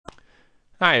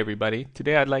Hi everybody.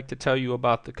 Today I'd like to tell you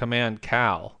about the command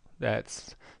cal.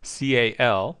 That's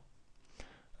C-A-L,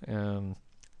 um,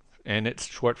 and it's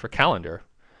short for calendar.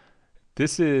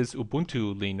 This is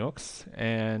Ubuntu Linux,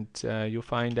 and you'll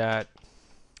find that,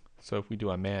 so if we do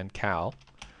a man cal,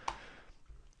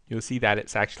 you'll see that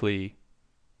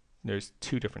there's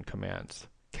two different commands,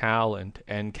 cal and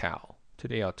ncal.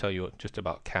 Today I'll tell you just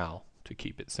about cal to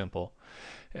keep it simple.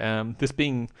 This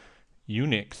being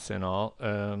Unix and all,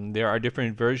 there are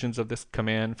different versions of this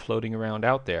command floating around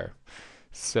out there.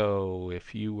 So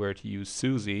if you were to use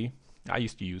Suzy, I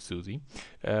used to use Suzy,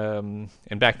 and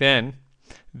back then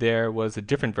there was a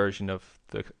different version of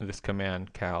this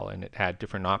command cal, and it had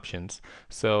different options.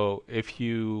 So if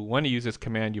you want to use this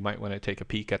command, you might want to take a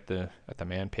peek at the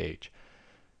man page.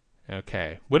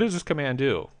 Okay, what does this command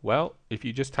do? Well, if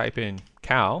you just type in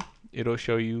cal, it'll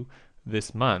show you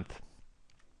this month.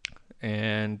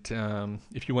 And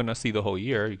if you want to see the whole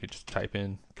year, you could just type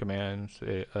in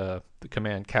the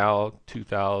command cal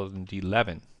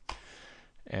 2011.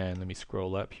 And let me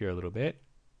scroll up here a little bit.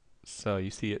 So you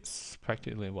see it's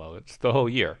practically, well, it's the whole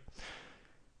year.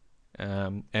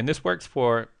 And this works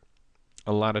for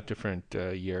a lot of different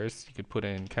years. You could put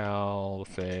in cal,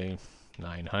 say,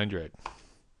 900.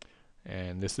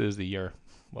 And this is the year,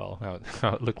 well,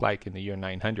 how it looked like in the year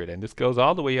 900. And this goes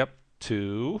all the way up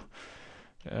to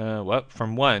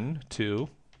from 1 to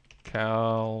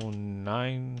cal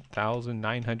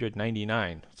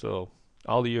 9,999. So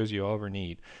all the years you ever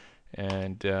need.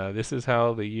 And this is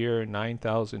how the year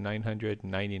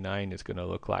 9,999 is going to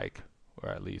look like, or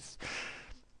at least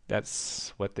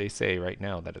that's what they say right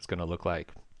now that it's going to look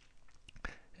like.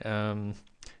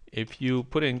 If you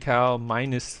put in cal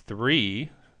 -3,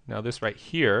 now this right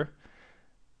here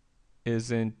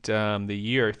isn't the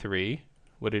year 3.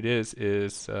 What it is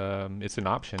it's an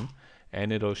option,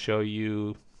 and it'll show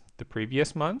you the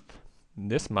previous month,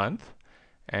 this month,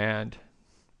 and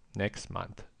next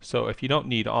month. So if you don't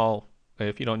need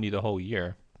the whole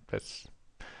year, it's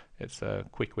a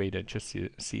quick way to just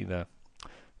see the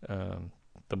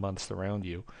months around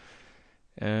you.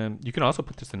 You can also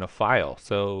put this in a file.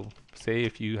 So say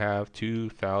if you have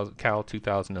cal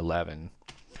 2011,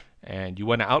 and you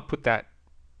want to output that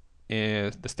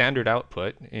is the standard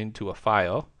output into a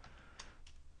file,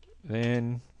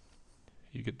 then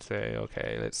you could say,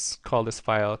 okay, let's call this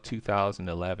file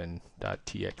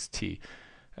 2011.txt.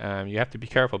 You have to be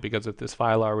careful, because if this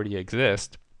file already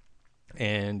exists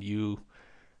and you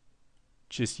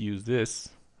just use this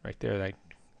right there, that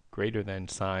greater than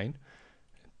sign,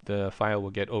 the file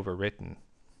will get overwritten.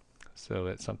 So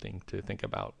it's something to think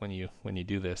about when you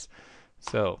do this.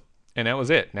 So, and that was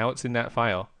it. Now it's in that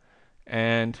file,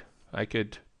 and I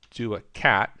could do a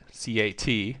cat,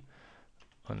 C-A-T,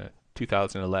 on a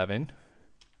 2011,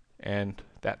 and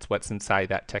that's what's inside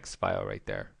that text file right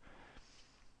there.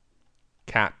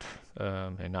 Cat,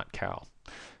 and not cal.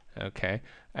 Okay,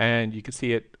 and you can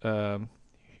see it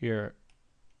here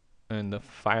in the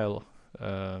file,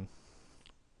 file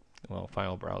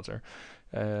browser.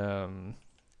 That's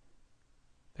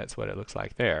what it looks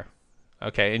like there.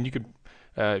 Okay, and you could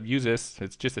use this.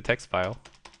 It's just a text file.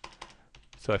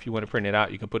 So if you want to print it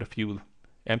out, you can put a few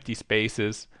empty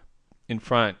spaces in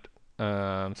front,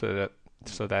 so that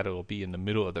it will be in the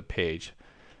middle of the page,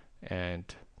 and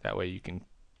that way you can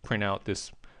print out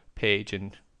this page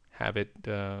and have it.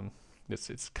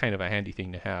 It's kind of a handy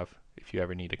thing to have if you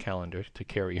ever need a calendar to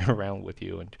carry around with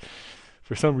you, and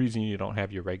for some reason you don't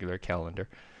have your regular calendar.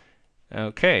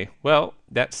 Okay, well,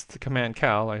 that's the command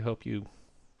cal. I hope you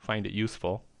find it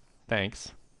useful.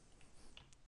 Thanks.